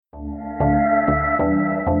Hi,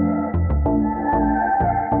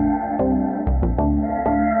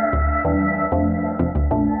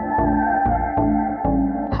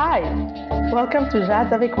 welcome to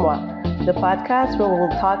Jazz avec moi, the podcast where we'll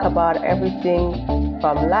talk about everything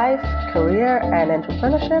from life, career, and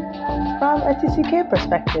entrepreneurship from a TCK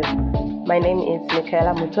perspective. My name is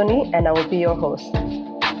Michaela Mutoni, and I will be your host.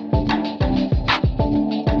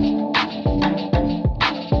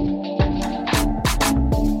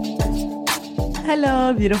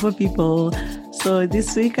 Hello, beautiful people. So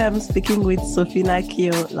this week I'm speaking with Sophina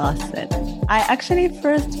Kio-Lawson. I actually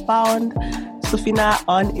first found Sophina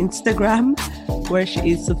on Instagram, where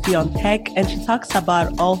she is Sophie on Tech, and she talks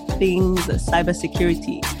about all things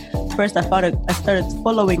cybersecurity. First, I started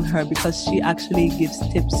following her because she actually gives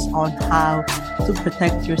tips on how to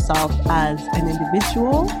protect yourself as an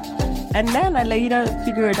individual. And then I later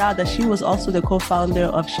figured out that she was also the co-founder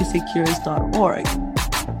of SheSecures.org.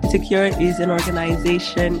 SheSecure is an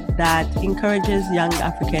organization that encourages young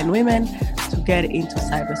African women to get into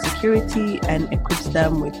cybersecurity and equips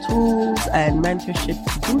them with tools and mentorship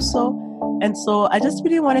to do so. And so I just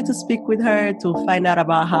really wanted to speak with her to find out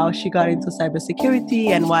about how she got into cybersecurity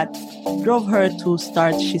and what drove her to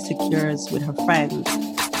start SheSecures with her friends.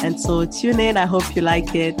 And so tune in. I hope you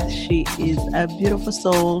like it. She is a beautiful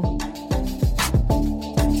soul.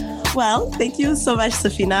 Well, thank you so much,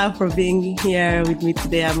 Sophina, for being here with me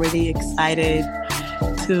today. I'm really excited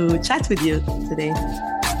to chat with you today.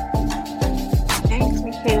 Thanks,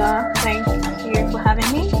 Michaela. Thank you for having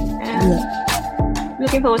me. And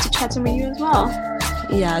looking forward to chatting with you as well.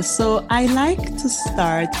 Yeah, so I like to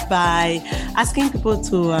start by asking people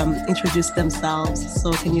to introduce themselves.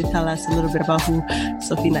 So can you tell us a little bit about who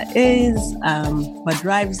Sophina is, what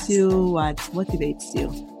drives you, what motivates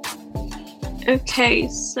you? Okay,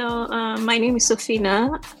 so my name is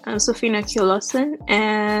Sophina. I'm Sophina Kio-Lawson,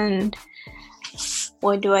 and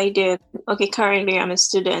what do I do? Okay, currently I'm a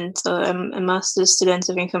student, so I'm a master's student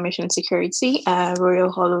of information security at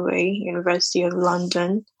Royal Holloway, University of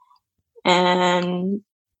London. And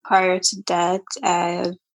prior to that,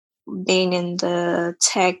 I've been in the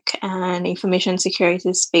tech and information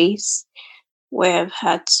security space, where I've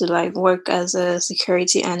had to work as a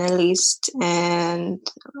security analyst and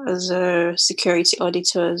as a security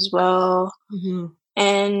auditor as well. Mm-hmm.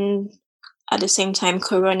 And at the same time,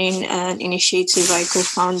 co-running an initiative I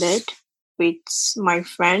co-founded with my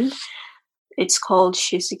friend. It's called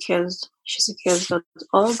SheSecures.org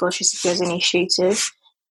or SheSecures Initiative.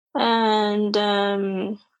 And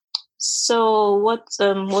so what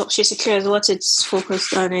SheSecures, what it's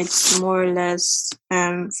focused on, it's more or less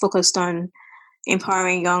focused on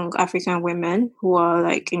empowering young African women who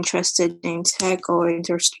are interested in tech or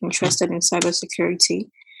interested in cybersecurity,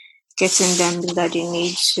 getting them that they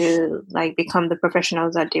need to become the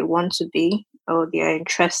professionals that they want to be or they are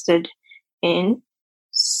interested in.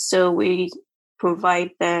 So we provide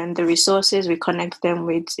them the resources, we connect them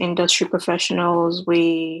with industry professionals,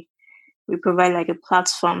 we provide a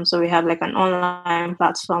platform. So we have an online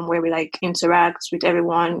platform where we interact with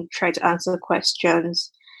everyone, try to answer questions,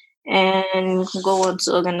 and go on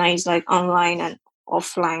to organize online and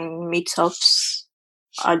offline meetups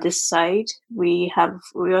at this site. We have a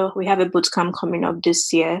bootcamp coming up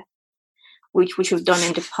this year, which we've done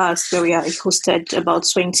in the past, where we have hosted about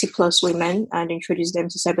 20 plus women and introduced them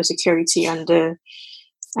to cybersecurity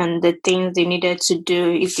and the things they needed to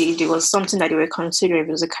do if it was something that they were considering, if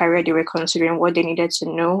it was a career they were considering, what they needed to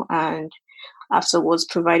know, and afterwards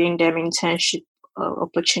providing them internship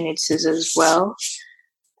opportunities as well.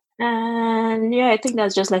 And yeah, I think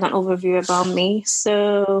that's just an overview about me.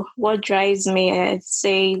 So what drives me, I'd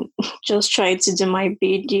say just trying to do my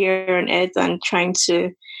bit here on earth and trying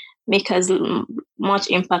to make as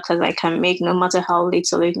much impact as I can make, no matter how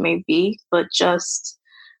little it may be, but just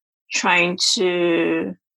trying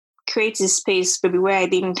to create a space maybe where I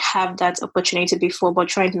didn't have that opportunity before, but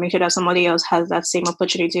trying to make sure that somebody else has that same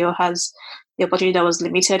opportunity or has the opportunity that was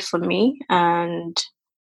limited for me, and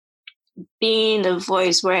being the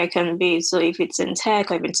voice where I can be. So if it's in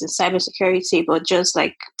tech or if it's in cybersecurity, but just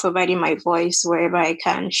providing my voice wherever I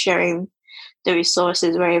can, sharing the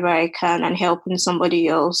resources wherever I can, and helping somebody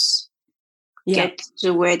else get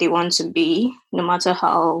to where they want to be, no matter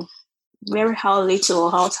how little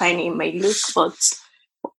or how tiny it may look, but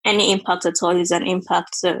any impact at all is an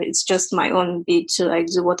impact. So it's just my own bit to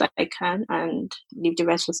do what I can and leave the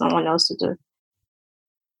rest for someone else to do.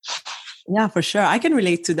 Yeah, for sure. I can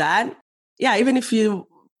relate to that. Yeah, even if you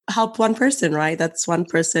help one person, right? That's one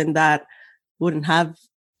person that wouldn't have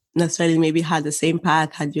necessarily maybe had the same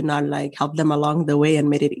path had you not helped them along the way and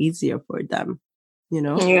made it easier for them,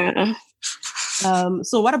 Yeah.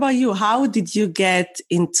 So what about you? How did you get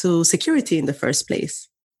into security in the first place?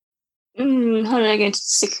 How did I get into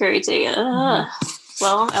security?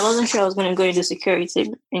 Well, I wasn't sure I was going to go into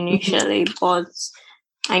security initially, but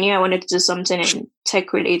I knew I wanted to do something in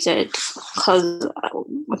tech related. Because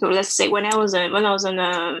let's say when I was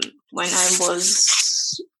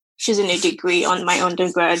choosing a degree on my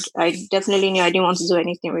undergrad, I definitely knew I didn't want to do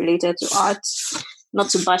anything related to art. Not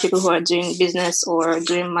to bash people who are doing business or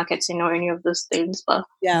doing marketing or any of those things, but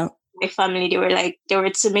yeah. My family, there were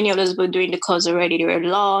too many of those people doing the course already. There were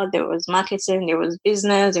law, there was marketing, there was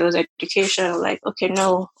business, there was education. Like, okay,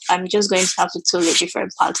 no, I'm just going to have to totally a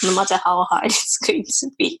different path, no matter how hard it's going to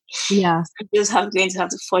be. Yeah. I'm just going to have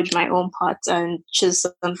to forge my own path and choose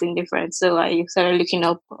something different. So I started looking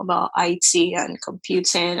up about IT and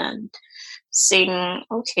computing and saying,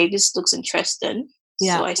 okay, this looks interesting.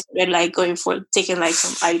 Yeah. So I started taking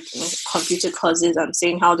some computer courses and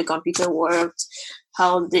seeing how the computer worked,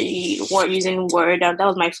 how they were using Word, and that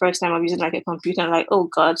was my first time of using a computer. I'm like, oh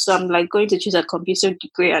god! So I'm going to choose a computer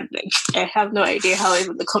degree, and I have no idea how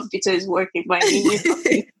even the computer is working. But I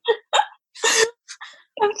need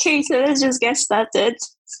okay, so let's just get started.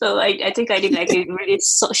 So I think I did a really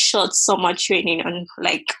short summer training on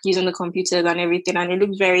using the computers and everything, and it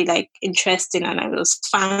looked very interesting, and it was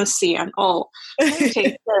fancy and all.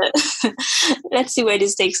 Okay, so let's see where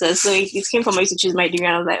this takes us. So it came from me to choose my degree,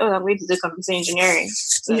 and I was like, oh, I'm going to do computer engineering.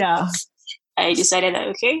 So yeah. I decided that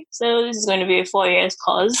okay, so this is going to be a 4 years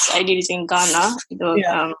course. I did it in Ghana.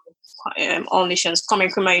 All Nations Kwame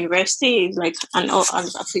Nkrumah University is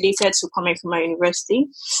affiliated to Kwame Nkrumah University.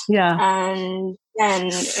 Yeah. And then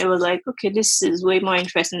it was okay, this is way more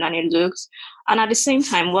interesting than it looks. And at the same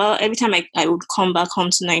time, well, every time I would come back home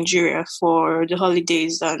to Nigeria for the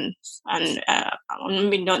holidays and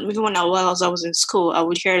even when I was in school, I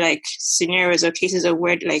would hear scenarios or cases of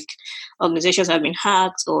where organizations have been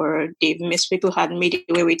hacked or people had made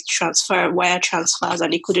away with wire transfers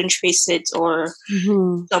and they couldn't trace it, or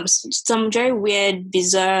some very weird,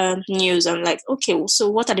 bizarre news. I'm like, okay, so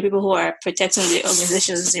what are the people who are protecting the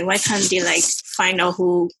organizations, and why can't they find out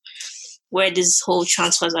where these whole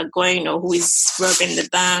transfers are going, or who is robbing the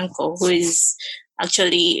bank, or who is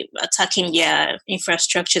actually attacking their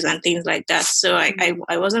infrastructures and things like that. So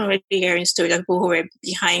I wasn't really hearing stories of people who were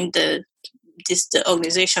behind the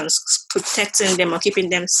organizations protecting them or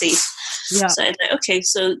keeping them safe. Yeah. So I was like, okay,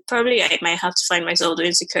 so probably I might have to find myself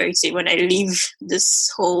doing security when I leave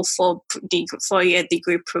this whole 4-year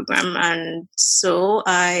degree program. And so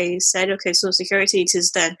I said, okay, so security it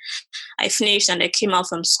is then. I finished and I came out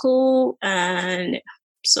from school, and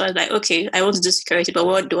so I was like, okay, I want to do security, but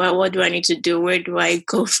what do I need to do? Where do I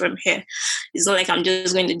go from here? It's not like I'm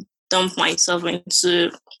just going to dump myself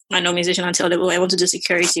into an organization and tell them, oh, I want to do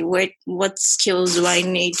security. What skills do I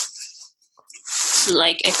need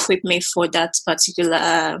to equip me for that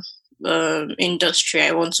particular industry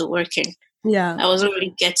I want to work in? Yeah, I wasn't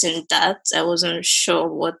really getting that. I wasn't sure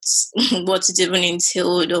what it even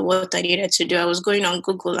entailed or what I needed to do. I was going on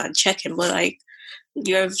Google and checking, but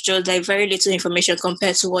you have just very little information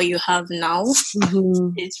compared to what you have now.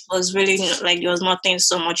 It was really there was nothing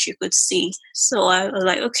so much you could see. So I was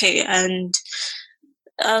like, okay, and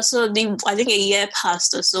I think a year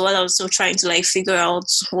passed or so while I was still trying to figure out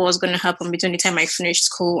what was going to happen between the time I finished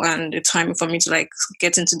school and the time for me to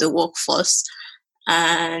get into the workforce.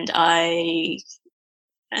 And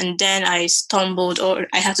then I stumbled, or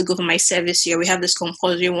I had to go for my service year. We have this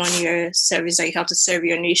compulsory 1-year service that you have to serve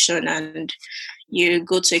your nation, and you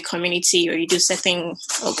go to a community, or you do something,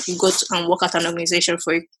 or you go to and work at an organization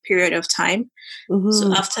for a period of time.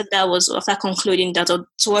 So after concluding that, or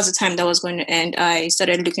towards the time that was going to end, I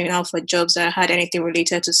started looking out for jobs that had anything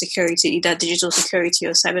related to security, either digital security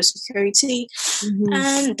or cybersecurity.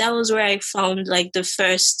 And that was where I found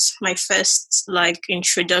my first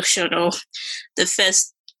introduction, or the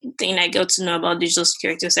first thing I got to know about digital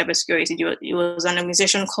security or cybersecurity. It was an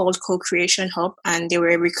organization called Co-Creation Hub, and they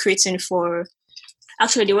were recruiting for.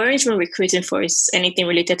 Actually, they weren't even recruiting for anything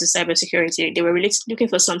related to cybersecurity. They were looking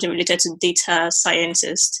for something related to data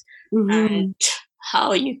scientists and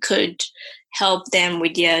how you could help them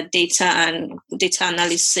with their data and data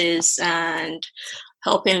analysis and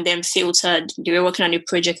helping them filter. They were working on a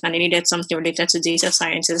project and they needed something related to data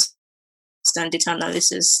scientists and data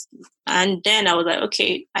analysis. And then I was like,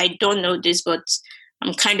 okay, I don't know this, but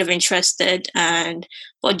I'm kind of interested.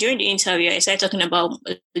 But during the interview, I started talking about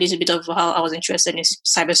a little bit of how I was interested in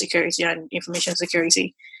cybersecurity and information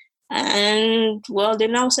security. And well, they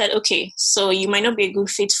now said, okay, so you might not be a good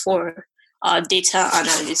fit for a data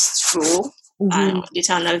analyst role,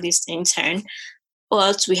 data analyst intern,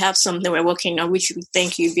 but we have something we're working on, which we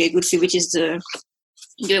think you'd be a good fit, which is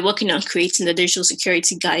they're working on creating the digital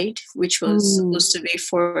security guide, which was supposed to be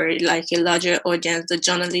for like a larger audience, the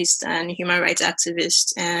journalists and human rights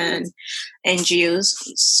activists and NGOs.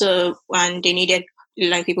 So, and they needed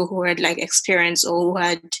like people who had like experience or who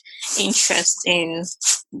had interest in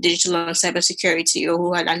digital and cybersecurity, or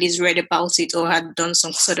who had at least read about it or had done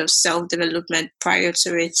some sort of self-development prior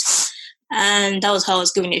to it. And that was how I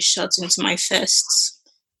was giving a shot into my first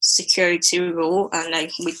security role, and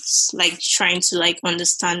like with like trying to like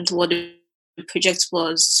understand what the project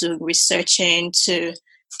was, to researching, to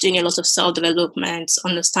doing a lot of self-development,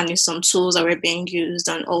 understanding some tools that were being used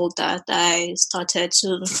and all that. I started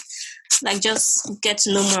to like just get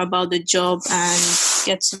to know more about the job and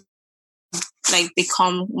get to like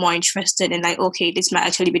become more interested in like, okay, this might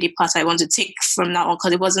actually be the path I want to take from now on,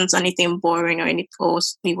 because it wasn't anything boring or anything, or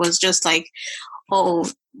it was just like, oh,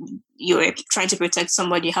 you're trying to protect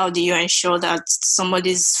somebody. How do you ensure that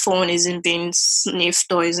somebody's phone isn't being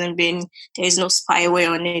sniffed or there is no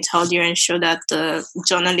spyware on it? How do you ensure that the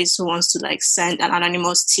journalist who wants to like send an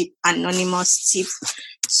anonymous tip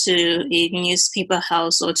to a newspaper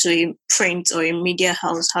house or to a print or a media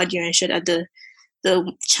house, how do you ensure that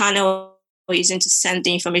the channel using to send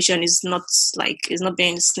the information is not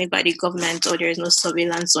being sniffed by the government, or there is no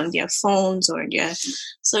surveillance on their phones or their.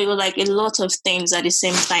 So it was like a lot of things at the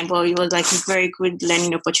same time, but it was like a very good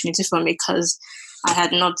learning opportunity for me, because I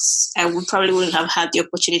probably wouldn't have had the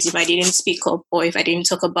opportunity if I didn't speak up, or if I didn't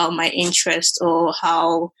talk about my interest, or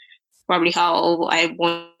how I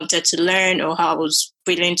wanted to learn, or how I was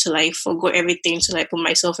willing to like forgo everything to like put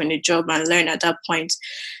myself in a job and learn at that point.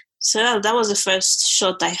 So that was the first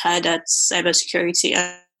shot I had at cybersecurity.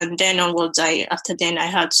 And then onwards, I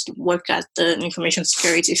had to work at the information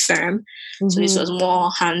security firm. So this was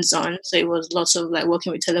more hands-on. So it was lots of like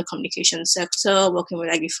working with telecommunications sector, working with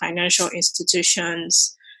like the financial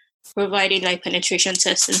institutions, providing like penetration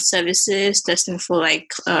testing services, testing for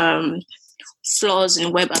like flaws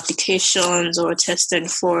in web applications, or testing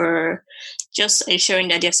for just ensuring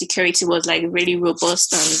that their security was like really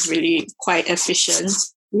robust and really quite efficient.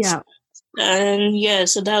 Yeah. And yeah,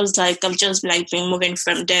 so that was like, I've just like been moving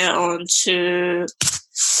from there on to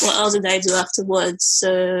what else did I do afterwards?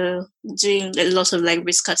 So doing a lot of like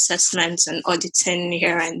risk assessments and auditing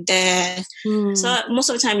here and there. So most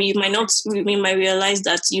of the time you might realize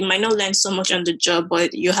that you might not learn so much on the job,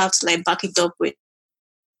 but you have to like back it up with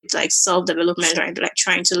like self-development, right? Like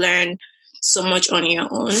trying to learn so much on your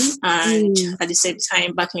own, and at the same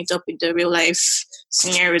time backing it up with the real life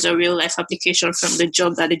scenarios or real life application from the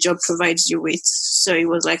job that the job provides you with. So it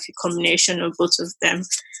was like a combination of both of them,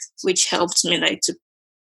 which helped me like to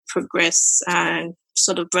progress and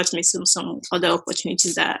sort of brought me some other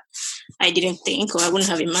opportunities that I didn't think, or I wouldn't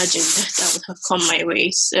have imagined that would have come my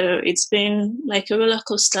way. So it's been like a roller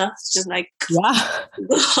coaster. It's just like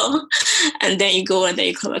go, and then you go, and then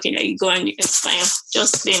you come back, and you go, and it's fine.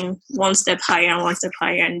 Just been one step higher,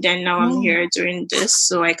 and then now I'm here doing this,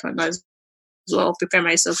 so I can as well prepare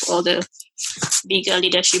myself for all the bigger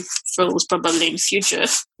leadership roles probably in future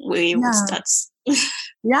where it starts.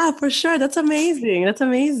 Yeah, for sure. That's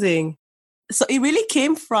amazing. So it really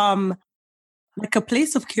came from like a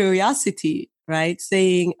place of curiosity, right?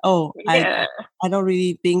 Saying, I don't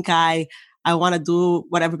really think I want to do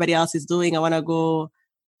what everybody else is doing. I want to go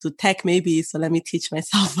to tech maybe. So let me teach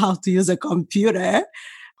myself how to use a computer.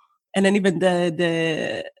 And then even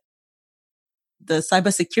the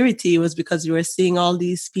cybersecurity was because you were seeing all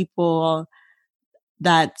these people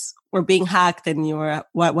that were being hacked, and you were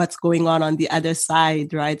what's going on the other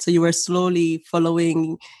side, right? So you were slowly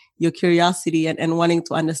following your curiosity and wanting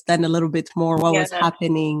to understand a little bit more what was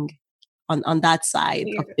happening on that side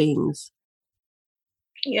of things.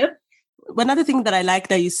 Yep. Another thing that I like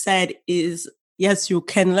that you said is, yes, you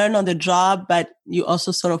can learn on the job, but you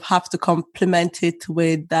also sort of have to complement it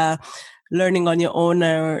with learning on your own,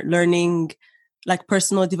 or learning like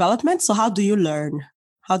personal development. So how do you learn?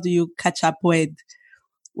 How do you catch up with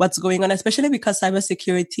what's going on? Especially because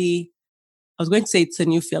cybersecurity, I was going to say it's a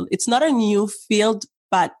new field. It's not a new field,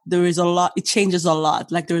 but there is a lot, it changes a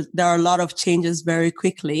lot. Like there are a lot of changes very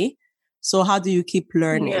quickly. So how do you keep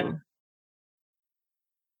learning? Yeah.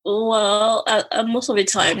 Well, most of the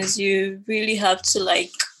times you really have to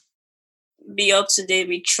like be up to date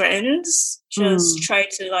with trends. Just try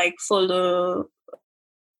to like follow.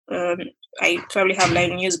 I probably have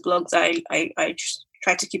like news blogs. I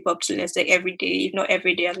try to keep up to, let's say, every day, if not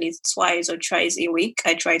every day, at least twice or thrice a week.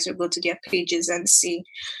 I try to go to their pages and see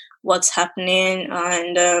what's happening,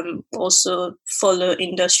 and also follow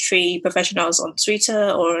industry professionals on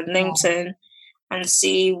Twitter or on LinkedIn, and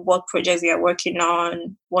see what projects they are working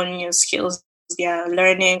on, what new skills they are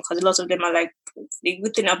learning. Because a lot of them are like, the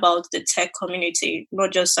good thing about the tech community,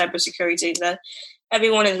 not just cybersecurity, is that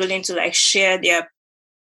everyone is willing to like share their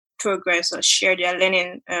progress or share their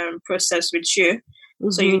learning process with you.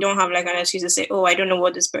 So you don't have like an excuse to say, oh, I don't know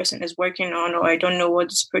what this person is working on, or I don't know what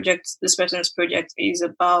this person's project is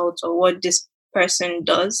about, or what this person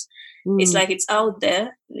does. It's like it's out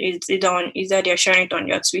there. Either they're sharing it on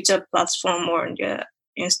your Twitter platform or on your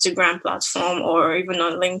Instagram platform, or even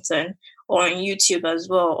on LinkedIn or on YouTube as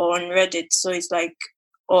well, or on Reddit. So it's like,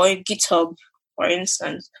 or GitHub, for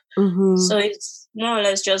instance. So it's more or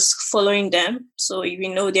less just following them. So if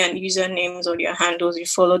you know their usernames or their handles, you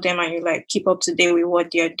follow them and you like keep up to date with what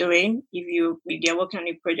they're doing. If they're working on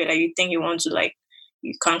a project that you think you want to like,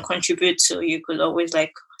 you can contribute to, you could always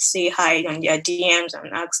like say hi on their DMs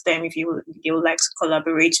and ask them if they would like to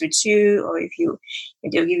collaborate with you, or if they'll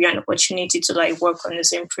give you an opportunity to like work on the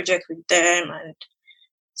same project with them. And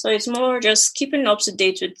so it's more just keeping up to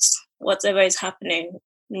date with whatever is happening.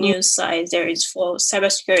 News side there is for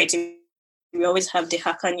cybersecurity. We always have the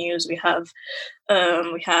hacker news. We have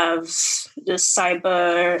the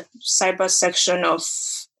cyber section of.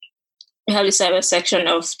 We have the cyber section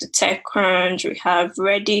of the TechCrunch. We have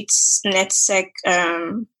Reddit NetSec.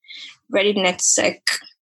 Reddit NetSec.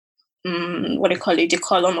 What do you call it? The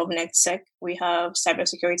column of NetSec. We have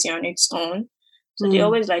cybersecurity on its own. So they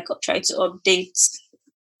always like try to update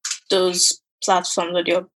those platforms, or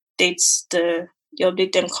they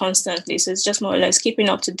update them constantly. So it's just more or less keeping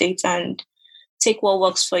up to date and take what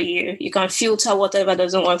works for you. You can filter whatever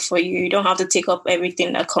doesn't work for you. You don't have to take up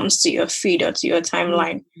everything that comes to your feed or to your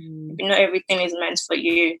timeline. If you know everything is meant for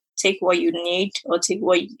you, take what you need, or take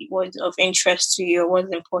what's of interest to you, or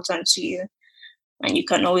what's important to you. And you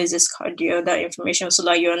can always discard the other information so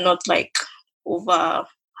that you're not like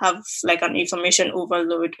have like an information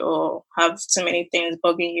overload, or have so many things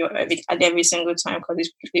bugging you at every single time,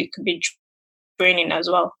 because it could be draining as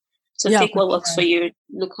well. So take what works for you.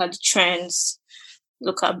 Look at the trends,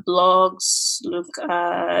 look at blogs, look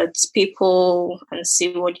at people and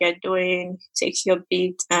see what you're doing. Take your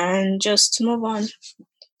beat and just move on.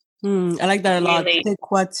 I like that a lot. Take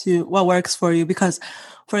what works for you, because,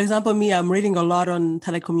 for example, me, I'm reading a lot on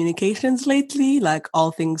telecommunications lately, like all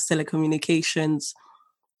things telecommunications.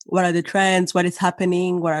 What are the trends? What is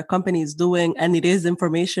happening? What are companies doing? And it is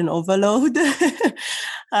information overload.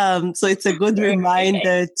 So it's a good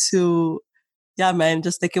reminder to,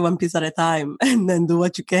 just take it one piece at a time and then do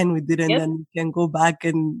what you can with it. And then you can go back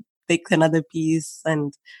and take another piece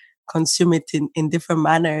and consume it in different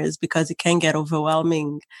manners, because it can get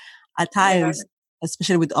overwhelming at times,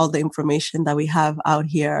 especially with all the information that we have out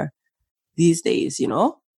here these days, you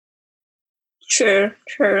know? Sure.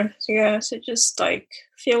 Yeah, so just like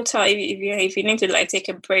filter. If you need to like take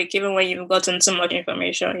a break, even when you've gotten so much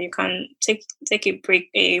information, you can take a break,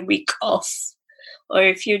 a week off or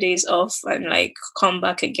a few days off, and like come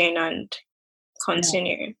back again and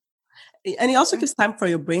continue. And it also gives time for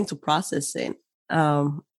your brain to process it.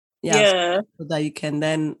 So that you can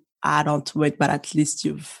then add on to it, but at least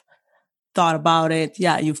you've thought about it.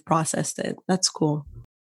 Yeah, you've processed it. That's cool.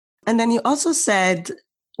 And then you also said,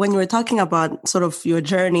 when you were talking about sort of your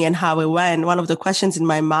journey and how it went, one of the questions in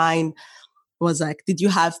my mind was like, did you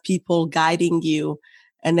have people guiding you?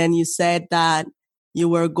 And then you said that you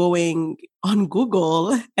were going on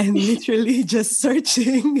Google and literally just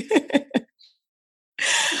searching.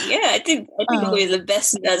 Yeah, I think Google is the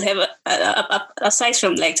best thing that's ever, aside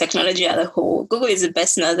from like technology as a whole, Google is the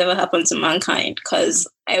best thing that's ever happened to mankind, because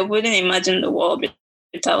I wouldn't imagine the world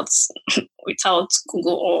without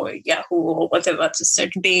Google or Yahoo or whatever to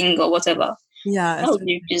search, Bing or whatever. Yeah, that would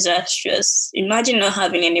be disastrous. Imagine not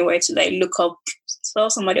having anywhere to like look up, tell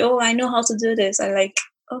somebody, oh, I know how to do this. I like,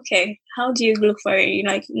 okay, how do you look for it? You're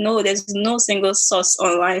like, no, there's no single source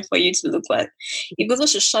online for you to look at. If Google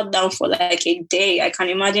should shut down for like a day, I can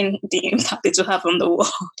imagine the impact it will have on the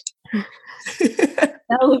world.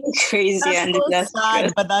 That would be crazy. That's and so disastrous.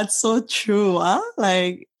 sad, but that's so true, huh?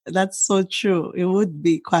 Like, that's so true. It would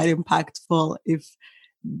be quite impactful if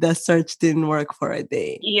the search didn't work for a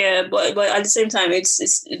day. Yeah, but at the same time,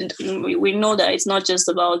 we know that it's not just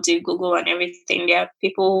about the Google and everything. There are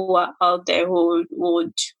people who are out there who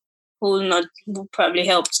probably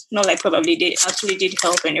helped. Not like probably, they actually did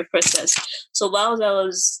help in the process. So while I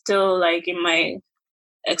was still like in my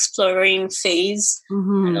exploring phase,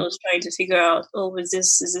 and I was trying to figure out, oh, is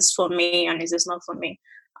this for me and is this not for me?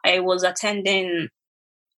 I was attending.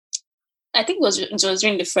 I think it was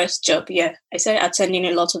during the first job. Yeah, I started attending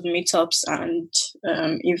a lot of meetups and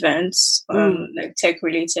events, like tech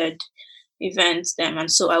related events. And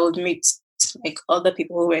so I would meet like other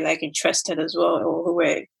people who were like interested as well, or who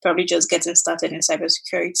were probably just getting started in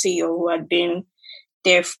cybersecurity, or who had been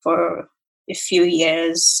there for a few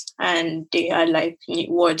years and they had like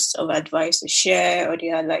words of advice to share, or they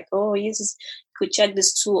had like, oh, you could check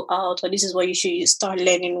this tool out, or this is what you should start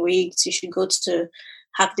learning with. You should go to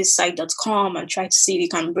hackthisite.com and try to see if you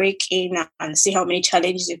can break in and see how many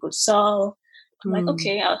challenges you could solve. I'm like,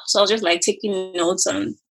 okay. So I was just like taking notes,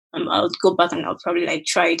 and I'll go back and I'll probably like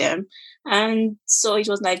try them. And so it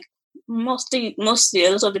was like mostly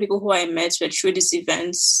a lot of the people who I met were through these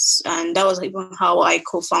events, and that was even how I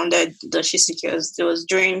co-founded the She Secures. It was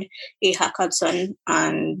during a hackathon,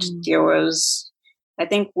 and there was, I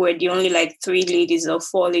think we're the only like 3 ladies or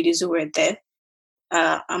 4 ladies who were there,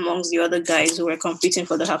 amongst the other guys who were competing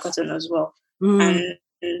for the hackathon as well. And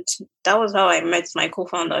that was how I met my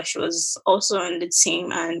co-founder. She was also on the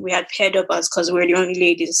team, and we had paired up because we were the only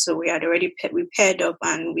ladies. So we had already paired up,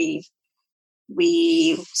 and we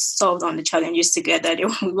solved on the challenges together. There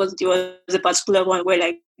was a particular one where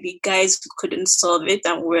like the guys couldn't solve it,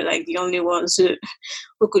 and we were like the only ones who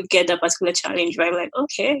could get that particular challenge right. We're like,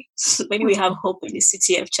 okay, maybe we have hope in the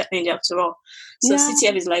CTF challenge after all. So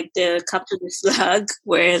CTF is like the capitalist flag,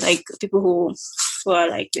 where like people who are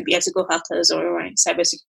like maybe ethical hackers or in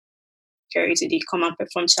cybersecurity, they come and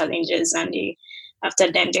perform challenges, and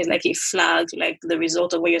after them, there's like a flag, like the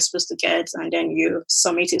result of what you're supposed to get, and then you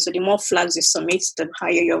submit it. So the more flags you submit, the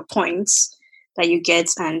higher your points that you get,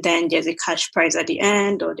 and then there's a cash prize at the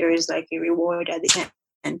end, or there is like a reward at the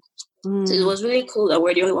end. So it was really cool that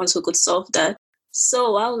we're the only ones who could solve that.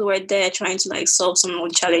 So while we were there trying to like solve some of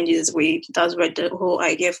the challenges, that's where the whole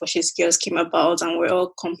idea for She Skills came about, and we're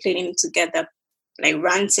all complaining together, like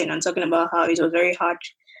ranting and talking about how it was very hard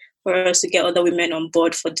for us to get other women on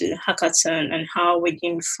board for the hackathon, and how we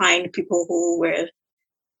didn't find people who were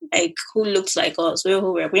like, who looked like us, who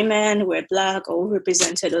were women, who were Black, or who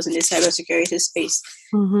represented us in the cybersecurity space.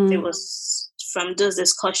 It was from those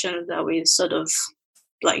discussions that we sort of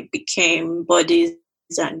like became bodies,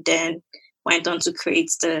 and then went on to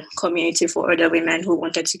create the community for other women who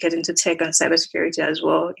wanted to get into tech and cybersecurity as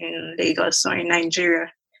well in Lagos or in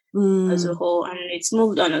Nigeria as a whole. And it's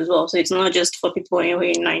moved on as well. So it's not just for people who are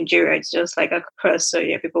in Nigeria, it's just like across. So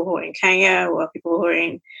you have people who are in Kenya, or people who are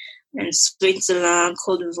in Switzerland,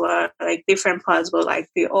 Cote d'Ivoire, like different parts, but like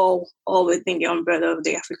they all within the umbrella of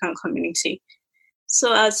the African community.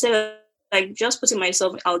 So I'd say like just putting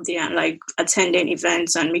myself out there and like attending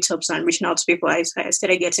events and meetups and reaching out to people, I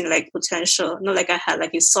started getting like potential. Not like I had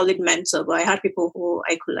like a solid mentor, but I had people who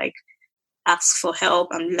I could like ask for help.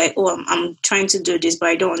 I'm like, oh, I'm trying to do this, but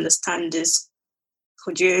I don't understand this.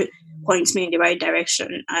 Could you point me in the right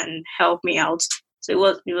direction and help me out? So it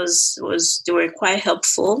was they were quite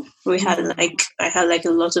helpful. I had like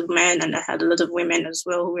a lot of men, and I had a lot of women as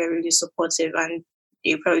well who were really supportive, and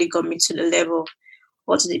they probably got me to the level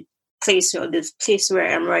or to the place where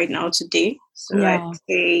I am right now today. So I'd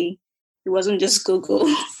say it wasn't just Google.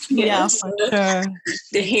 For sure.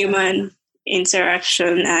 The human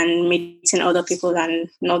interaction and meeting other people and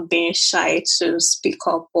not being shy to speak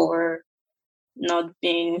up or not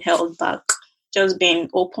being held back, just being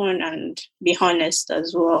open and be honest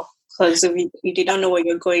as well. Because if they don't know what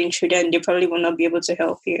you're going through, then they probably will not be able to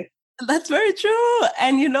help you. That's very true.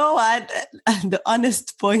 And you know what? The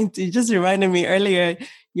honest point, you just reminded me earlier,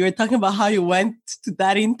 you were talking about how you went to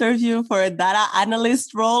that interview for a data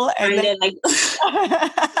analyst role. And then like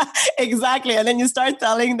exactly. And then you start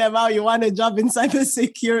telling them how you want a job in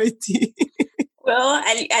cybersecurity. Well,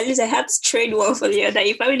 at least I had to trade one for the other.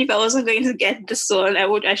 If I wasn't going to get this one,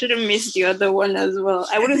 I should have missed the other one as well.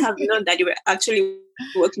 I wouldn't have known that you were actually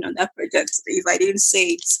working on that project if I didn't say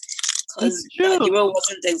it. Because the role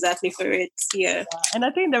wasn't exactly for it. Yeah. And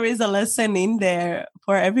I think there is a lesson in there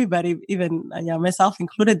for everybody, even myself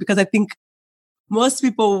included, because I think most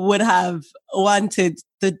people would have wanted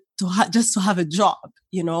just to have a job,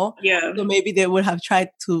 you know? Yeah. So maybe they would have tried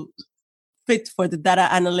to fit for the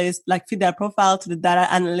data analyst, like fit their profile to the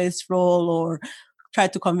data analyst role, or try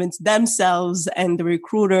to convince themselves and the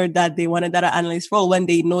recruiter that they want a data analyst role when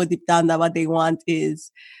they know deep down that what they want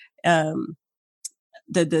is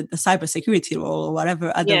the cybersecurity role or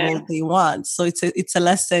whatever other role they want. So it's a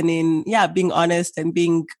lesson in being honest and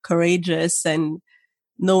being courageous and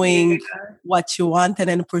knowing what you want and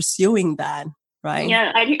then pursuing that, right?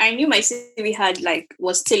 Yeah, I knew my CV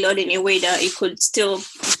was tailored in a way that it could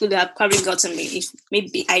have probably gotten me. If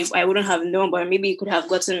maybe I wouldn't have known, but maybe it could have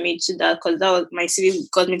gotten me to that, because that was my CV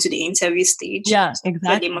got me to the interview stage. Yeah,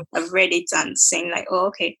 exactly. So they must have read it and saying like, oh,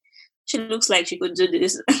 okay, she looks like she could do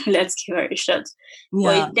this. Let's give her a shot.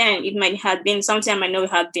 Yeah. But then it might have been something I might not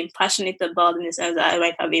have been passionate about, in the sense that I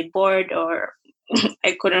might have been bored, or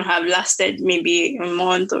I couldn't have lasted maybe a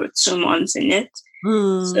month or 2 months in it.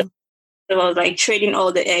 So it was like trading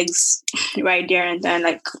all the eggs right there and then,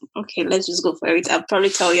 like, okay, let's just go for it. I'll probably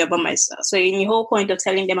tell you about myself. So in the whole point of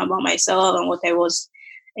telling them about myself and what I was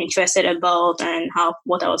interested about and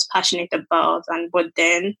what I was passionate about, but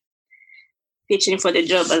then pitching for the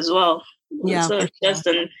job as well. Yeah, so just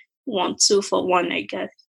an 2 for 1, I guess.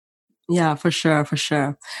 Yeah, for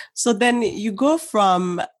sure. So then you go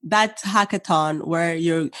from that hackathon where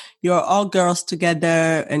you're all girls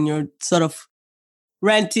together and you're sort of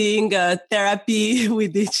renting therapy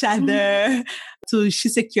with each other to She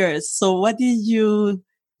Secures. So what did you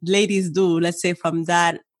ladies do, let's say, from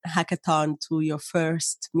that hackathon to your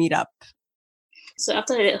first meetup? So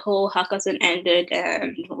after the whole hackathon ended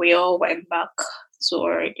and we all went back to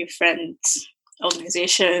our different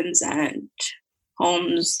organizations and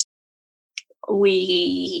homes,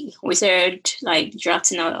 we started like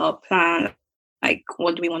drafting out our plan, like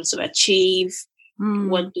what do we want to achieve,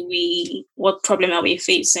 what problem are we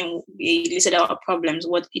facing. We listed out our problems,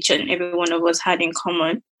 what each and every one of us had in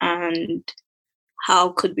common, and how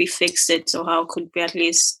could we fix it, or how could we at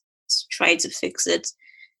least try to fix it.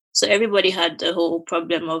 So everybody had the whole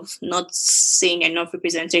problem of not seeing enough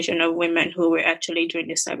representation of women who were actually doing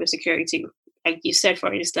the cybersecurity. Like you said,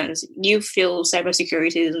 for instance, you feel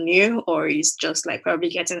cybersecurity is new, or is just like probably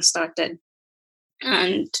getting started,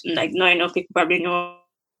 and like not enough people probably know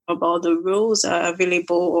about the rules are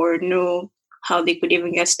available or know how they could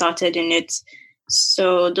even get started in it.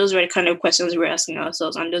 So those were the kind of questions we were asking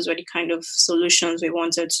ourselves, and those were the kind of solutions we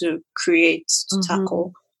wanted to create to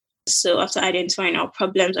tackle. So after identifying our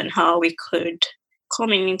problems and how we could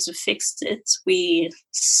come in to fix it, we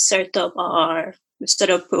set up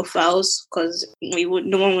profiles, because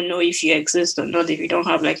no one would know if you exist or not if you don't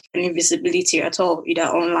have like any visibility at all, either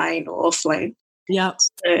online or offline. Yeah.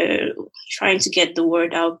 So trying to get the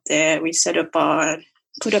word out there, we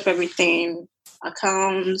put up everything,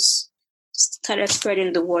 accounts, started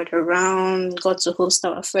spreading the word around, got to host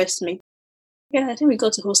our first meet. Yeah, I think we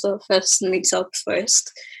got to host our first meetup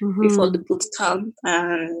first before the boot camp,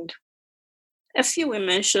 and a few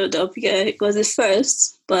women showed up. Yeah, it was the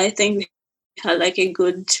first, but I think we had like a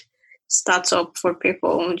good startup for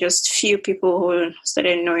people, just few people who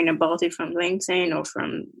started knowing about it from LinkedIn or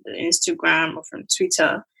from Instagram or from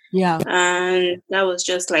Twitter. Yeah. And that was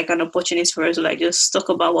just like an opportunity for us to like just talk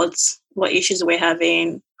about what issues we're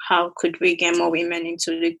having, how could we get more women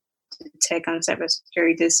into the tech and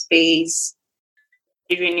cybersecurity space.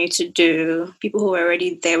 What do we need to do? People who were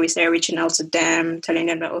already there, we started reaching out to them, telling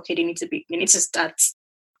them that okay, they need to start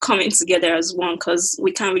coming together as one, because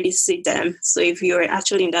we can't really see them. So if you're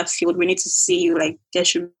actually in that field, we need to see you. Like there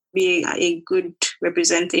should be a good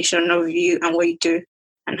representation of you and what you do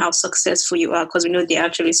and how successful you are, because we know they're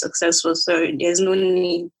actually successful. So there's no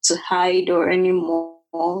need to hide or anymore.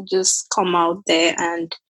 Just come out there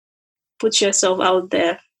and put yourself out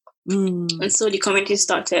there. And so the community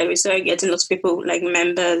started. We started getting lots of people, like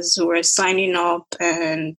members, who were signing up,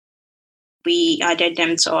 and we added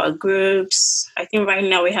them to our groups. I think right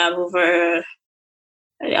now we have over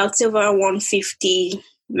 150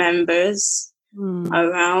 members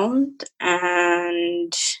around,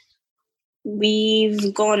 and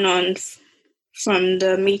we've gone on from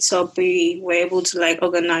the meetup. We were able to like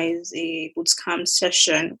organize a bootcamp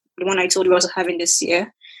session, the one I told you I was having this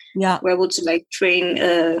year. Yeah, we're able to like train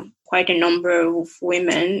quite a number of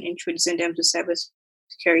women, introducing them to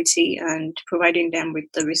cybersecurity and providing them with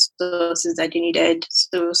the resources that they needed.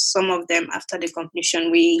 So some of them, after the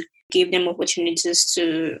completion, we gave them opportunities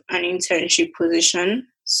to an internship position.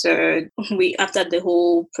 So we, after the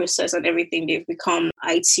whole process and everything, they've become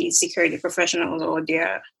IT security professionals, or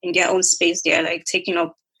they're in their own space. They're like taking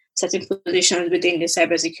up certain positions within the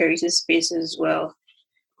cybersecurity space as well.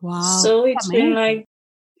 Wow. So it's been like,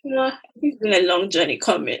 it's been a long journey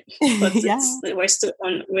coming, but we're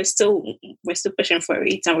still pushing for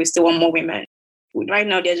it, and we still want more women. Right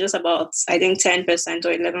now, there's just about, I think, 10% or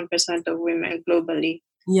 11% of women globally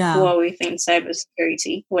who are within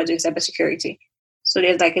cybersecurity, who are doing cybersecurity. So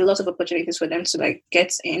there's like a lot of opportunities for them to like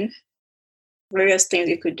get in. Various things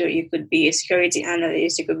you could do. You could be a security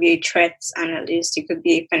analyst. You could be a threat analyst. You could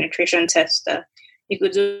be a penetration tester. You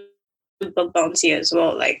could do bug bounty as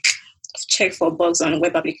well, like check for bugs on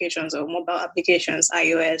web applications or mobile applications,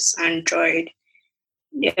 iOS, Android.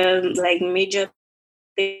 Like major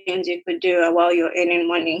things you could do while you're earning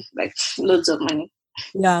money, like loads of money.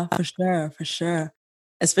 Yeah, for sure.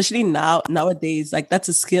 especially nowadays, like that's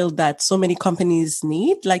a skill that so many companies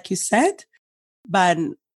need, like you said, but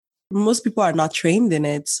most people are not trained in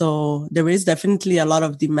it. So there is definitely a lot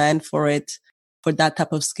of demand for it, for that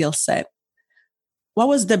type of skill set. What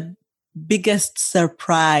was the biggest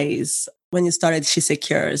surprise when you started She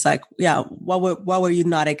Secures? Like, yeah, what were you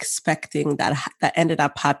not expecting that ended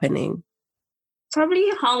up happening? Probably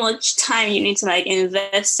how much time you need to like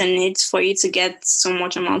invest in it for you to get so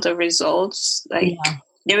much amount of results. Like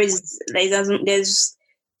there's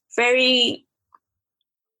very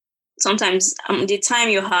sometimes the time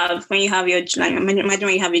you have when you have your like imagine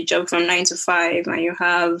when you have your job from 9 to 5 and you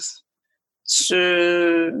have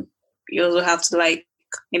to you also have to like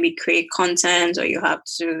maybe create content, or you have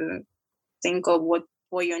to think of what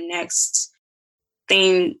your next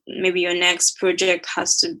thing, maybe your next project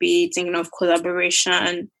has to be, thinking of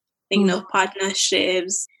collaboration, thinking of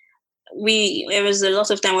partnerships. There was a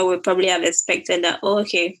lot of time where we probably have expected that, oh,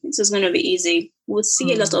 okay, this is going to be easy. We'll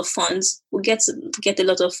see a lot of funds. We'll get a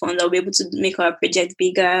lot of funds. I'll be able to make our project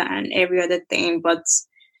bigger and every other thing. But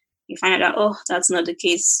you find out that, oh, that's not the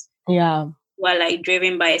case. Yeah. Well, like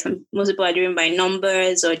most people are driven by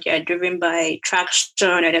numbers, or they're driven by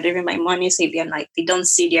traction, or they're driven by money. So if they don't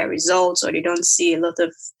see their results, or they don't see a lot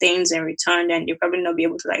of things in return, then they'll probably not be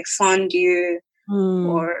able to like fund you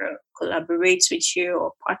or collaborate with you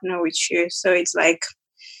or partner with you. So it's like,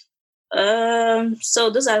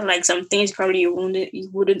 so those are like some things probably you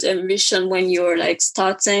wouldn't envision when you're like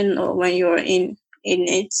starting or when you're in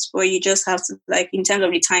it, where you just have to like, in terms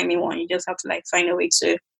of the timing one, you just have to like find a way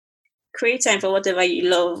to create time for whatever you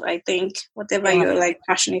love. I think whatever you're like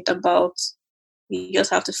passionate about, you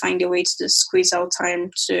just have to find a way to squeeze out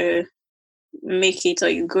time to make it, or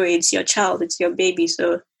you grow it. It's your child, it's your baby,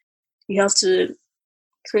 so you have to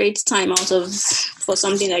create time for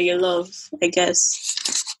something that you love, I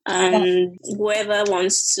guess. And whoever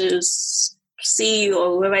wants to see you,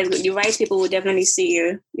 or whoever the right people will definitely see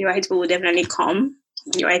you. The right people will definitely come.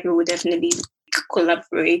 The right people will definitely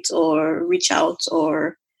collaborate or reach out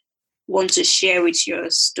or want to share with your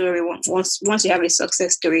story. Once you have a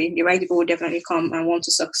success story, the right people will definitely come and want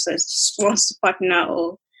to partner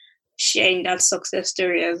or share in that success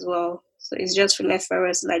story as well. So it's just left for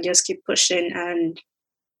us to like just keep pushing and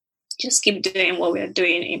just keep doing what we're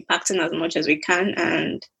doing, impacting as much as we can,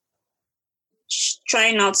 and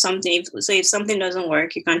trying out something. So if something doesn't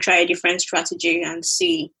work, you can try a different strategy and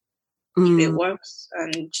see if it works,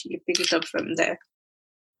 and you pick it up from there.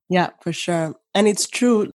 Yeah, for sure. And it's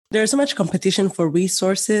true. There's so much competition for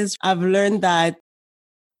resources. I've learned that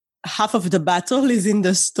half of the battle is in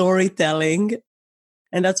the storytelling.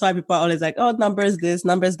 And that's why people are always like, oh, numbers this,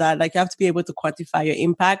 numbers that. Like you have to be able to quantify your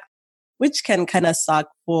impact, which can kind of suck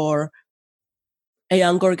for a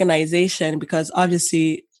young organization, because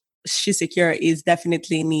obviously She Secure is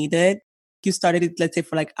definitely needed. You started it, let's say,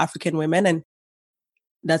 for like African women, and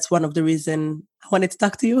that's one of the reasons I wanted to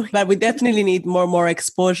talk to you. But we definitely need more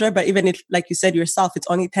exposure. But even if, like you said yourself, it's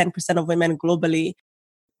only 10% of women globally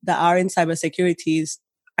that are in cybersecurity.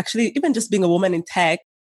 Actually, even just being a woman in tech,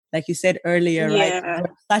 like you said earlier, right? We're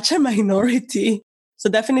such a minority. So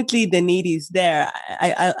definitely the need is there.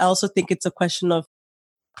 I also think it's a question of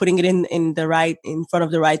putting it in front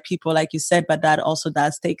of the right people, like you said, but that also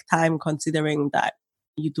does take time, considering that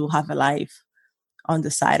you do have a life on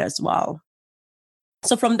the side as well.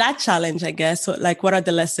 So from that challenge, I guess, so like, what are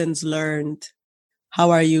the lessons learned? How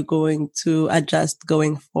are you going to adjust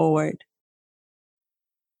going forward?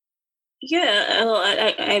 Yeah, well,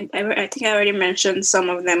 I think I already mentioned some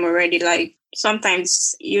of them already. Like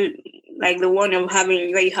sometimes you like the one of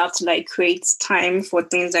having where you have to like create time for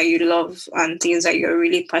things that you love and things that you're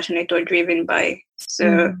really passionate or driven by.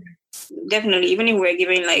 So definitely, even if we're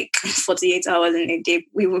given like 48 hours in a day,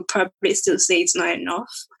 we would probably still say it's not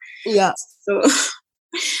enough. Yeah. So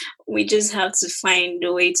we just have to find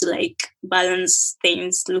a way to like balance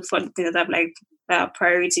things, look for things that have like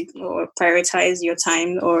priority, or prioritize your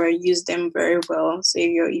time or use them very well. So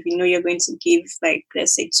if you know you're going to give like,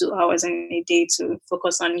 let's say 2 hours in a day to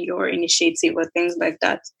focus on your initiative or things like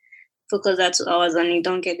that, focus that 2 hours on it.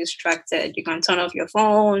 Don't get distracted. You can turn off your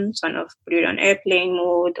phone, put it on airplane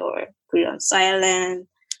mode or put it on silent,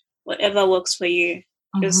 whatever works for you.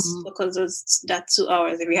 Just focus that 2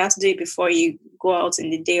 hours. If you have to do it before you go out in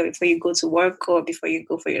the day, or before you go to work, or before you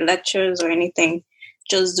go for your lectures or anything,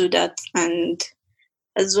 just do that. And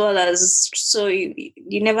as well as, so you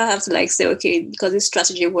never have to like say, okay, because this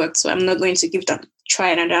strategy worked, so I'm not going to try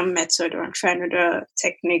another method or try another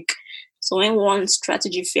technique. So when one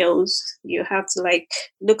strategy fails, you have to like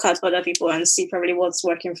look at other people and see probably what's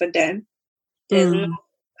working for them. There's no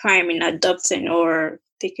crime in adopting or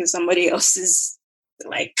taking somebody else's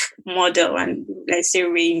like model and let's say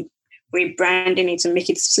rebranding it to make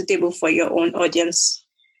it suitable for your own audience.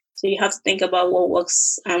 So you have to think about what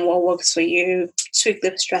works and what works for you, tweak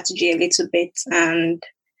the strategy a little bit, and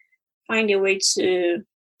find a way to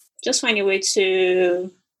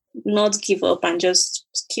not give up and just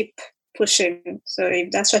keep pushing. So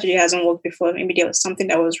if that strategy hasn't worked before, maybe there was something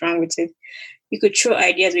that was wrong with it. You could throw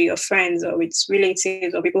ideas with your friends or with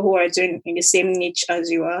relatives or people who are doing in the same niche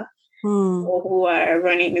as you are, or who are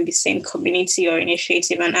running maybe same community or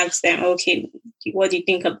initiative, and ask them, okay, what do you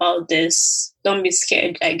think about this? Don't be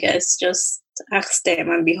scared, I guess. Just ask them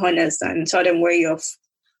and be honest and tell them where your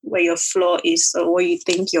flaw is or where you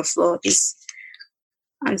think your flaw is,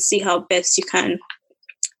 and see how best you can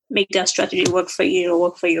make that strategy work for you or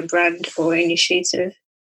work for your brand or initiative.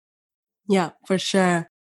 Yeah, for sure.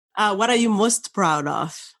 What are you most proud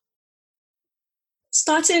of?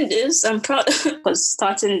 Starting this, I'm proud because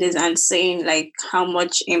starting this and saying like how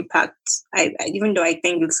much impact I even though I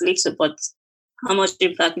think it's little, but how much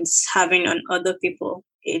impact it's having on other people.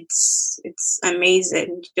 It's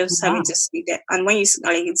amazing just having to see that. And when you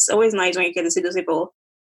like, it's always nice when you get to see those people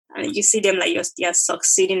and you see them like you're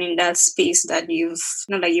succeeding in that space that you've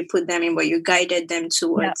not that you put them in, but you guided them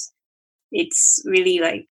towards. Yeah. It's really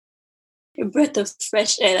like a breath of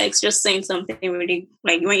fresh air. Like just saying something really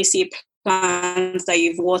like when you see plants that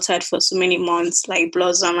you've watered for so many months like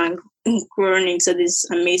blossom and grown into this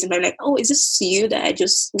amazing, like, oh, is this you that I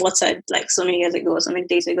just watered like so many years ago or so many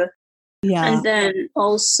days ago? Yeah. And then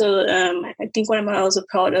also I think what I'm also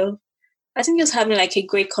proud of, I think just having like a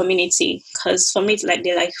great community, because for me it's like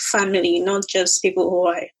they're like family, not just people who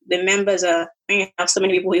are the members are. You have so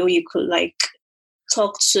many people who you could like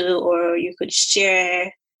talk to, or you could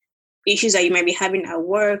share issues that you might be having at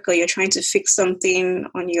work, or you're trying to fix something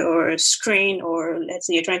on your screen, or let's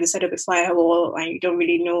say you're trying to set up a firewall and you don't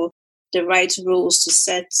really know the right rules to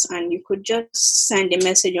set, and you could just send a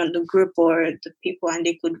message on the group or the people and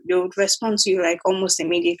they would respond to you like almost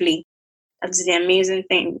immediately. That's the amazing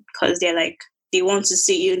thing, because they're like, they want to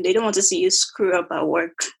see you, they don't want to see you screw up at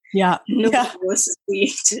work. Yeah. Nobody wants to see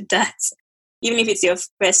you do that. Even if it's your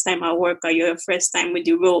first time at work or your first time with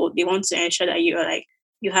the role, they want to ensure that you're like,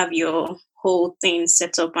 you have your whole thing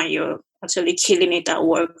set up and you're actually killing it at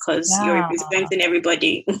work, because you're representing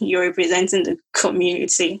everybody. You're representing the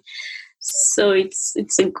community. So it's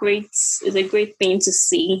a great thing to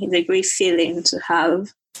see. It's a great feeling to have.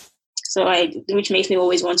 So which makes me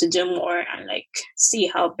always want to do more and like see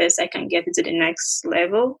how best I can get it to the next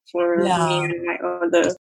level for me and my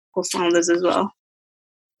other co-founders as well.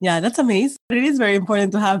 Yeah, that's amazing. It is very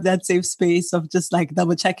important to have that safe space of just like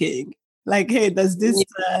double checking. Like, hey, does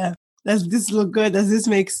this look good? Does this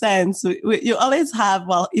make sense? You always have,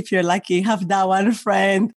 well, if you're lucky, have that one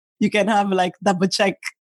friend you can have like double check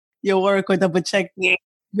your work or double check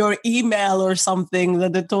your email or something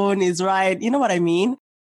that the tone is right. You know what I mean?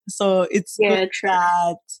 So it's good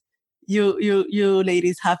that you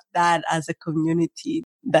ladies have that as a community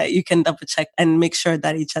that you can double check and make sure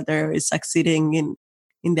that each other is succeeding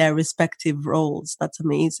in their respective roles. That's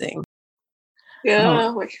amazing.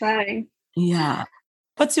 Yeah, we're trying. Yeah.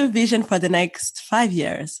 What's your vision for the next 5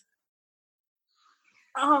 years?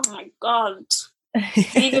 Oh my God.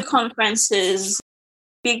 Bigger conferences,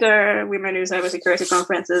 bigger women in cybersecurity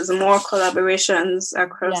conferences, more collaborations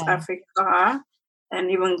across Africa and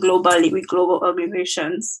even globally with global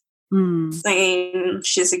organizations. Saying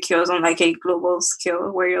She Secures on like a global scale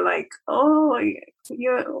where you're like, oh,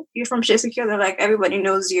 you're from She Secure. They're like, everybody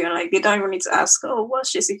knows you. And like, they don't even need to ask, oh,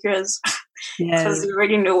 what's She Secures? Because you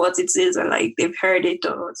already know what it is, or like they've heard it,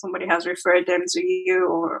 or somebody has referred them to you,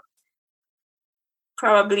 or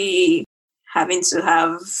probably having to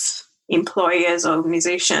have employers or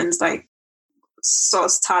organizations like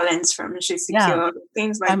source talents from She Secure,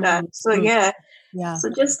 things like that. So so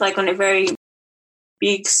just like on a very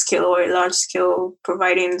big scale or a large scale,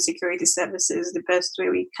 providing security services the best way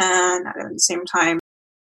we can, and at the same time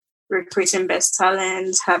recruiting best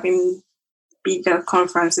talent, having bigger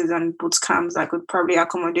conferences and boot camps that could probably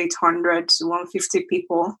accommodate 100 to 150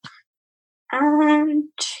 people, and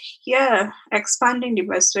expanding the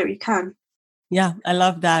best way we can. Yeah, I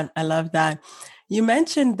love that. You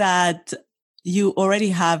mentioned that you already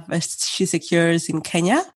have She Secures in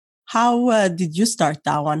Kenya. How did you start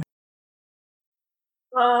that one?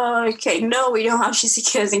 Okay, no, we don't have She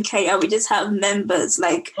Secures in Kenya. We just have members.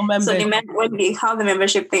 Like, so how the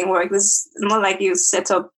membership thing works, it's not like you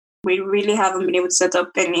set up. We really haven't been able to set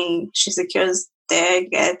up any She Secures there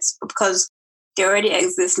yet, because they already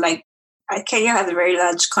exist. Like, Kenya has a very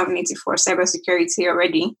large community for cybersecurity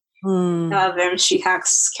already. She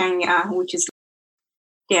Hacks Kenya, which is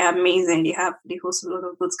they're amazing. They host a lot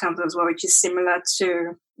of boot camps as well, which is similar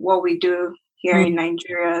to what we do here in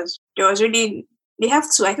Nigeria. They have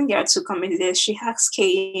two, I think there are two communities. There's Shihaks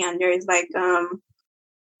KE and there is like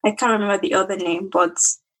I can't remember the other name, but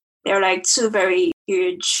there are like two very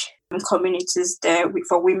huge communities there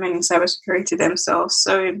for women in cybersecurity themselves.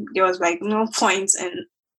 So there was like no point in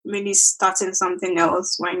really starting something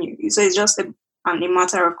else so it's just a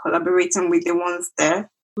matter of collaborating with the ones there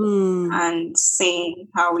and seeing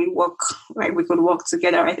how we work, like we could work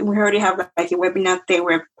together. I think we already have like a webinar thing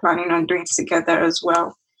we're planning on doing together as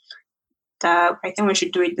well. That I think we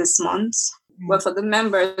should do it this month. But for the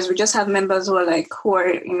members, we just have members who are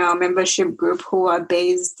in our membership group who are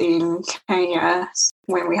based in Kenya.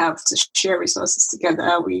 When we have to share resources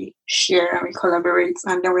together, we share and we collaborate.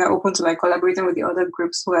 And then we are open to like collaborating with the other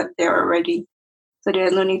groups who are there already. So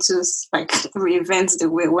there's no need to like reinvent the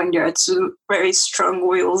wheel when there are two very strong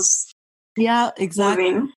wheels. Yeah,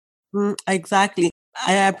 exactly. Exactly.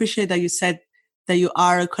 I appreciate that you said that you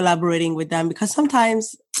are collaborating with them because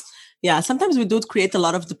sometimes we do create a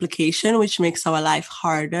lot of duplication, which makes our life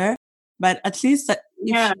harder. But at least if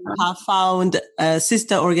you have found a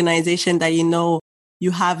sister organization that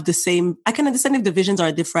you have the same, I can understand if the visions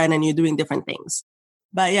are different and you're doing different things.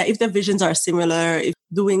 But yeah, if the visions are similar, if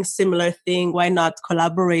doing similar thing, why not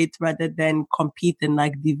collaborate rather than compete and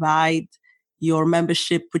like divide your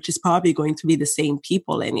membership, which is probably going to be the same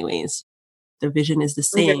people anyways. The vision is the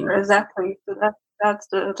same. Yeah, exactly. So that's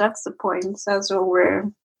the point. That's what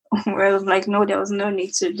we're like, no, there was no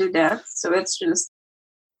need to do that. So let's just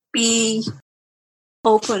be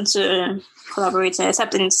open to collaborating,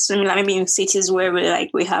 except in similar, maybe in cities where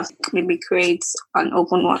we have maybe create an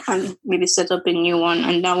open one and maybe set up a new one.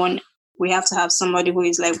 And that one, we have to have somebody who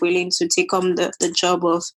is like willing to take on the job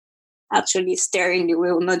of actually steering the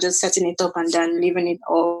wheel, not just setting it up and then leaving it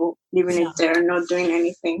there, not doing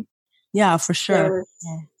anything. Yeah, for sure.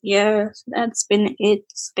 Yeah, that's been it,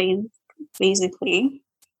 basically.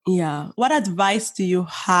 Yeah. What advice do you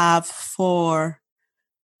have for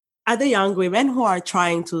other young women who are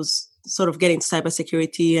trying to sort of get into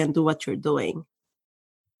cybersecurity and do what you're doing?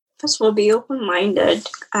 First of all, be open-minded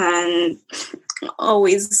and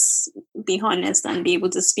always be honest and be able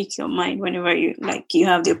to speak your mind whenever you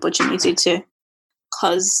have the opportunity to.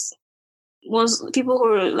 Because most people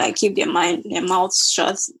who keep their mouths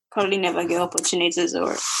shut probably never get opportunities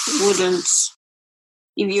or wouldn't.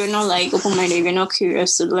 If you're not open-minded, if you're not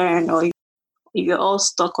curious to learn, or if you're all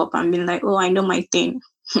stuck up and being like, oh, I know my thing.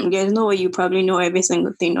 There's no way you probably know every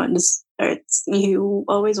single thing on this earth. You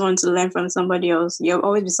always want to learn from somebody else. You'll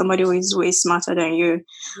always be somebody who is way smarter than you,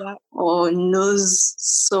 or knows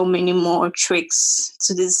so many more tricks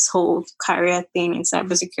to this whole career thing in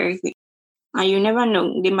cybersecurity. And you never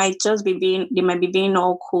know. They might be being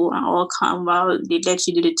all cool and all calm while they let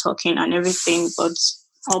you do the talking and everything, but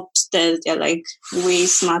upstairs they're way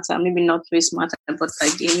smarter, maybe not way smarter, but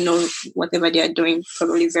they know whatever they are doing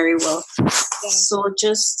probably very well. So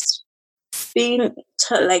just being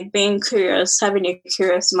curious, having a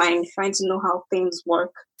curious mind, trying to know how things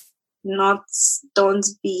work. Don't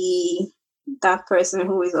be that person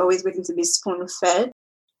who is always waiting to be spoon-fed.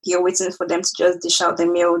 You're waiting for them to just dish out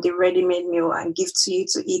the ready-made meal and give to you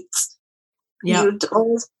to eat. You'd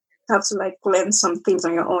always have to learn some things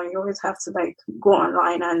on your own. You always have to go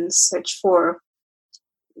online and search for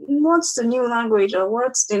what's the new language or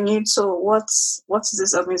what's the new tool, what's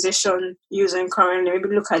this organization using currently. Maybe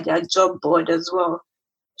look at their job board as well.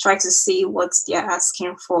 Try to see what they're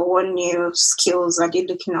asking for, what new skills are they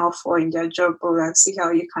looking out for in their job board, and see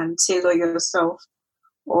how you can tailor yourself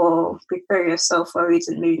or prepare yourself for it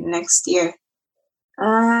in maybe next year.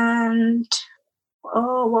 And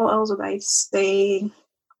what else would I say?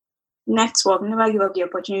 Network. Never give up the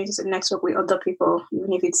opportunity to network with other people,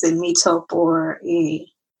 even if it's a meetup or a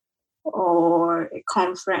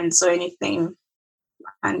conference or anything.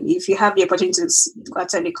 And if you have the opportunity to go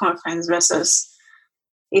attend the conference versus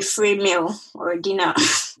a free meal or a dinner,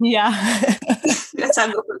 let's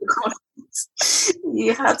have go to the conference.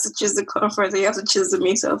 You have to choose the conference. You have to choose the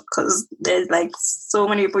meetup because there's so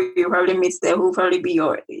many people you probably meet there who will probably be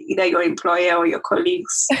either your employer or your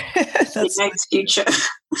colleagues in the next future.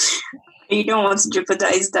 You don't want to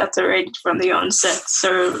jeopardize that already from the onset.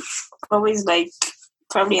 So always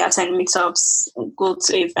probably attend meetups, go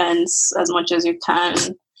to events as much as you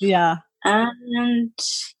can. Yeah. And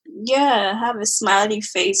have a smiley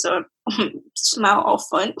face or smile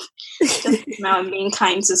often. Just smile and being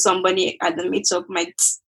kind to somebody at the meetup might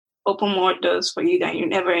open more doors for you than you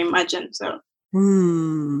never imagined. So.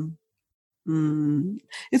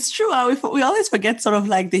 It's true. We always forget sort of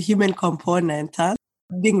the human component, huh?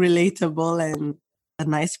 Being relatable and a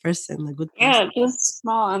nice person, a good person. Yeah, just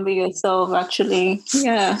smile and be yourself, actually.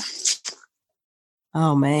 Yeah.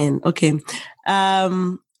 Oh, man. Okay.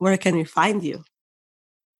 Where can we find you?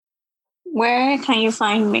 Where can you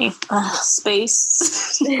find me?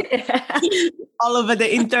 Space. All over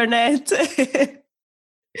the internet.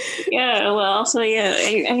 Yeah, well, also, yeah,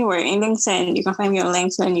 anywhere. In LinkedIn, you can find me on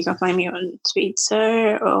LinkedIn, you can find me on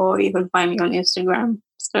Twitter, or you can find me on Instagram.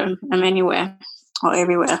 So I'm anywhere or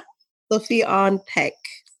everywhere. Sophie on Tech.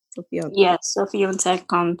 Yes, Sophie on Tech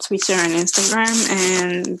on Twitter and Instagram,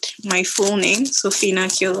 and my full name, Sophina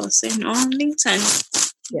Kio-Lawson on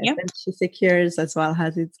LinkedIn. Yes, Yep. and She Secures as well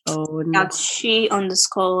has its own. That's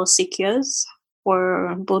she_secures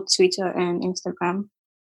for both Twitter and Instagram.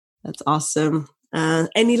 That's awesome.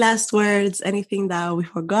 Any last words? Anything that we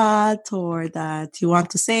forgot or that you want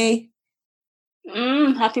to say?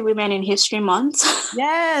 Happy Women in History Month.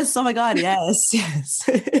 Yes. Oh my God. Yes. Yes.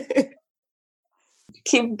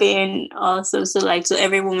 Keep being awesome. So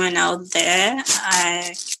every woman out there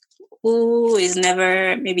who is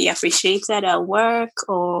never maybe appreciated at work,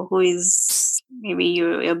 or who is maybe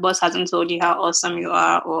your boss hasn't told you how awesome you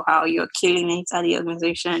are or how you're killing it at the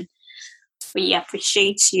organization. We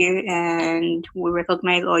appreciate you and we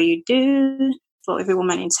recognize all you do. For every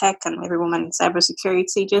woman in tech and every woman in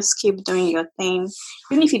cybersecurity, just keep doing your thing.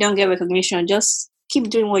 Even if you don't get recognition, just keep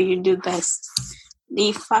doing what you do best.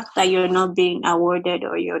 The fact that you're not being awarded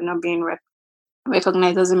or you're not being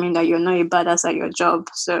recognized doesn't mean that you're not a badass at your job.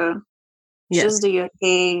 So just do your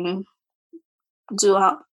thing.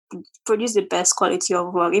 Produce the best quality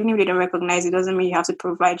of work. Even if they don't recognize it, doesn't mean you have to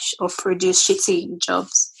provide or produce shitty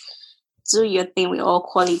jobs. Do your thing with all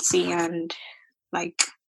quality and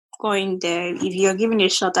going there. If you're giving a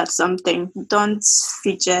shot at something, don't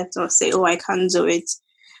fidget or say, "Oh, I can't do it."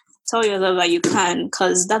 Tell yourself that you can,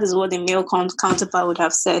 because that is what the male counterpart would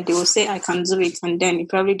have said. They will say, "I can do it," and then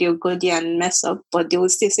probably they'll go there and mess up, but they will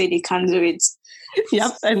still say they can't do it.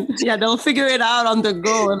 Yep, and they'll figure it out on the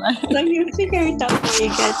go. So you figure it out when you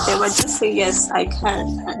get there, but just say, "Yes, I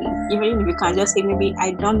can." And even if you can, just say, "Maybe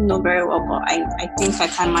I don't know very well, but I think I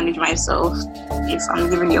can manage myself if I'm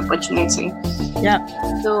given the opportunity." Yeah.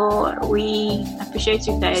 So we appreciate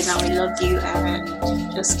you guys and we love you, and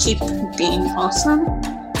just keep being awesome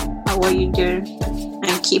at what you do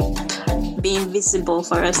and keep being visible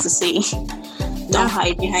for us to see. Don't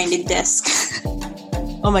hide behind the desk.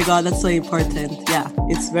 Oh my God, that's so important. Yeah,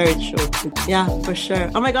 it's very true. Yeah, for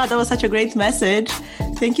sure. Oh my God, that was such a great message.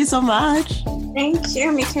 Thank you so much. Thank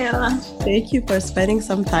you, Michaela. Thank you for spending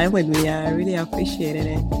some time with me. I really appreciated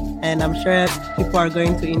it. And I'm sure people are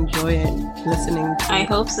going to enjoy it listening to I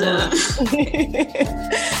hope so.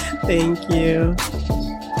 Thank you.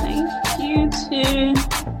 Thank you too.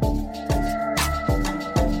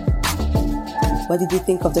 What did you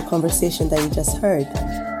think of the conversation that you just heard?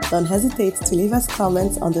 Don't hesitate to leave us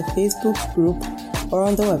comments on the Facebook group or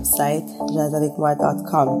on the website,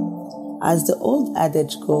 jazavicmar.com. As the old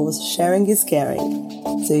adage goes, sharing is caring.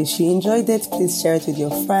 So if you enjoyed it, please share it with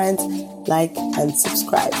your friends, like and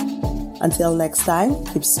subscribe. Until next time,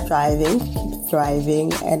 keep striving, keep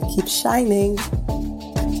thriving, and keep shining.